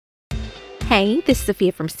Hey, this is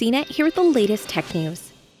Sophia from CNET here with the latest tech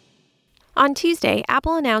news. On Tuesday,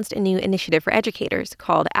 Apple announced a new initiative for educators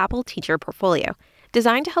called Apple Teacher Portfolio,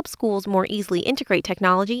 designed to help schools more easily integrate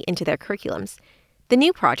technology into their curriculums. The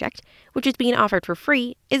new project, which is being offered for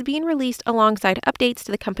free, is being released alongside updates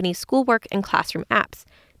to the company's schoolwork and classroom apps,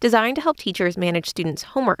 designed to help teachers manage students'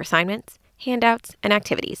 homework assignments, handouts, and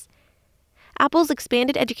activities. Apple's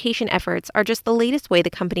expanded education efforts are just the latest way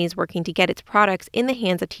the company is working to get its products in the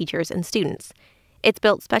hands of teachers and students. It's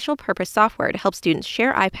built special-purpose software to help students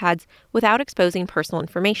share iPads without exposing personal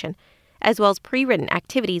information, as well as pre-written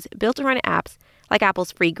activities built around apps like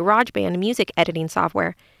Apple's free GarageBand music editing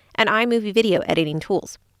software and iMovie video editing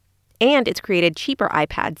tools. And it's created cheaper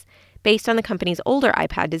iPads based on the company's older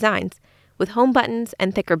iPad designs, with home buttons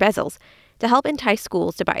and thicker bezels to help entice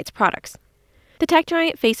schools to buy its products. The tech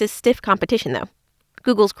giant faces stiff competition, though.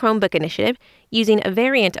 Google's Chromebook initiative, using a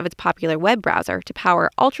variant of its popular web browser to power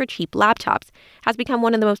ultra-cheap laptops, has become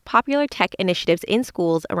one of the most popular tech initiatives in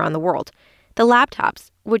schools around the world. The laptops,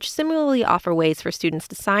 which similarly offer ways for students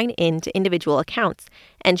to sign in to individual accounts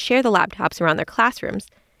and share the laptops around their classrooms,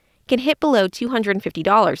 can hit below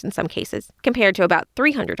 $250 in some cases, compared to about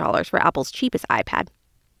 $300 for Apple's cheapest iPad.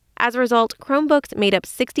 As a result, Chromebooks made up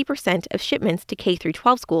 60% of shipments to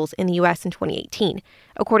K-12 schools in the U.S. in 2018,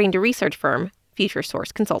 according to research firm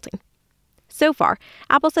FutureSource Consulting. So far,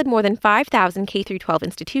 Apple said more than 5,000 K-12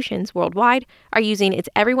 institutions worldwide are using its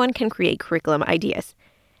Everyone Can Create curriculum ideas.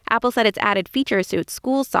 Apple said it's added features to its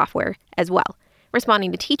schools software as well,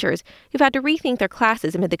 responding to teachers who've had to rethink their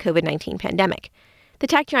classes amid the COVID-19 pandemic. The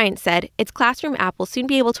tech giant said its classroom app will soon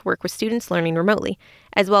be able to work with students learning remotely,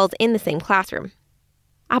 as well as in the same classroom.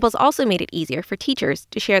 Apple's also made it easier for teachers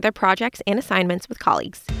to share their projects and assignments with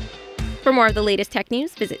colleagues. For more of the latest tech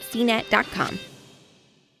news, visit cnet.com.